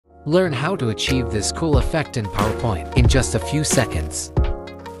Learn how to achieve this cool effect in PowerPoint in just a few seconds.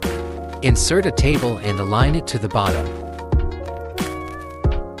 Insert a table and align it to the bottom.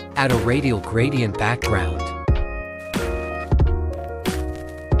 Add a radial gradient background.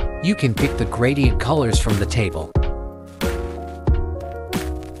 You can pick the gradient colors from the table.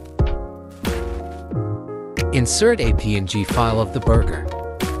 Insert a PNG file of the burger.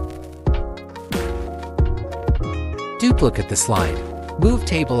 Duplicate the slide. Move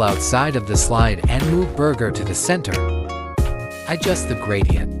table outside of the slide and move burger to the center. Adjust the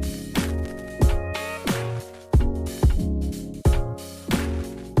gradient.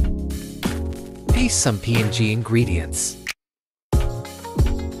 Paste some PNG ingredients.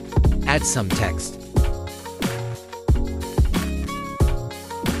 Add some text.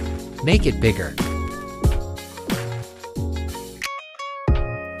 Make it bigger.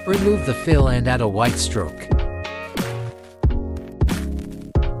 Remove the fill and add a white stroke.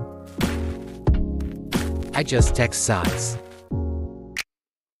 Adjust text size.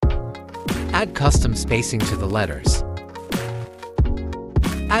 Add custom spacing to the letters.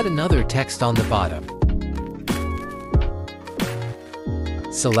 Add another text on the bottom.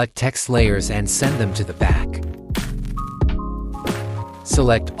 Select text layers and send them to the back.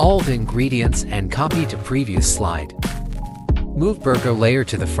 Select all the ingredients and copy to previous slide. Move burger layer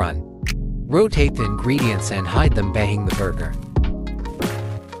to the front. Rotate the ingredients and hide them behind the burger.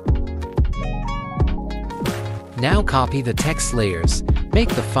 Now copy the text layers, make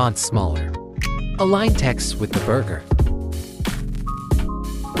the font smaller. Align text with the burger.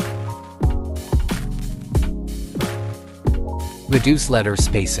 Reduce letter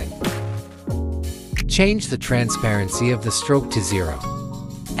spacing. Change the transparency of the stroke to 0.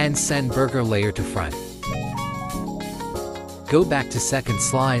 And send burger layer to front. Go back to second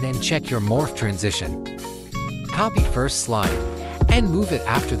slide and check your morph transition. Copy first slide and move it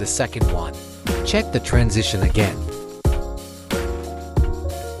after the second one. Check the transition again.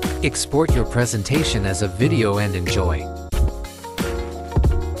 Export your presentation as a video and enjoy.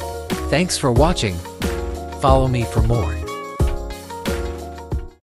 Thanks for watching. Follow me for more.